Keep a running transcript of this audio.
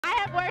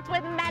I've worked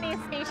with many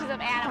species of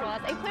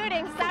animals,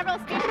 including several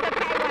species of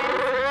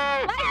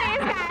penguins, like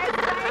these guys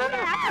right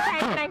here at the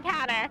Penguin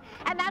Encounter.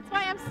 And that's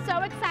why I'm so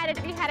excited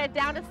to be headed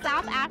down to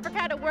South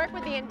Africa to work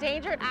with the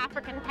endangered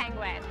African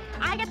penguin.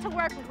 I get to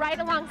work right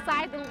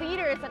alongside the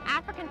leaders in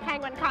African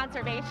penguin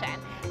conservation.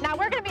 Now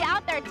we're going to be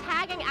out there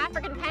tagging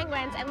African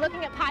penguins and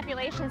looking at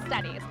population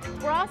studies.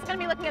 We're also going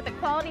to be looking at the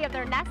quality of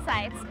their nest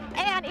sites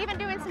and even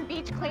doing some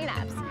beach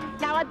cleanups.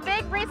 Now a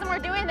big reason we're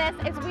doing this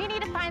is we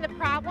need to find the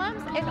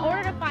problems in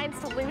order to find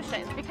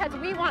solutions, because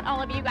we want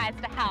all of you guys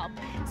to help.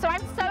 So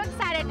I'm so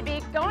excited to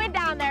be going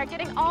down there,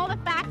 getting all the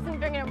facts and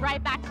bringing them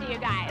right back to you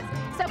guys.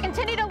 So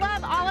continue to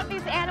love all of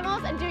these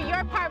animals and do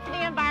your part for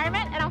the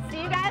environment, and I'll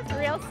see you guys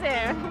real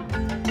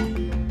soon.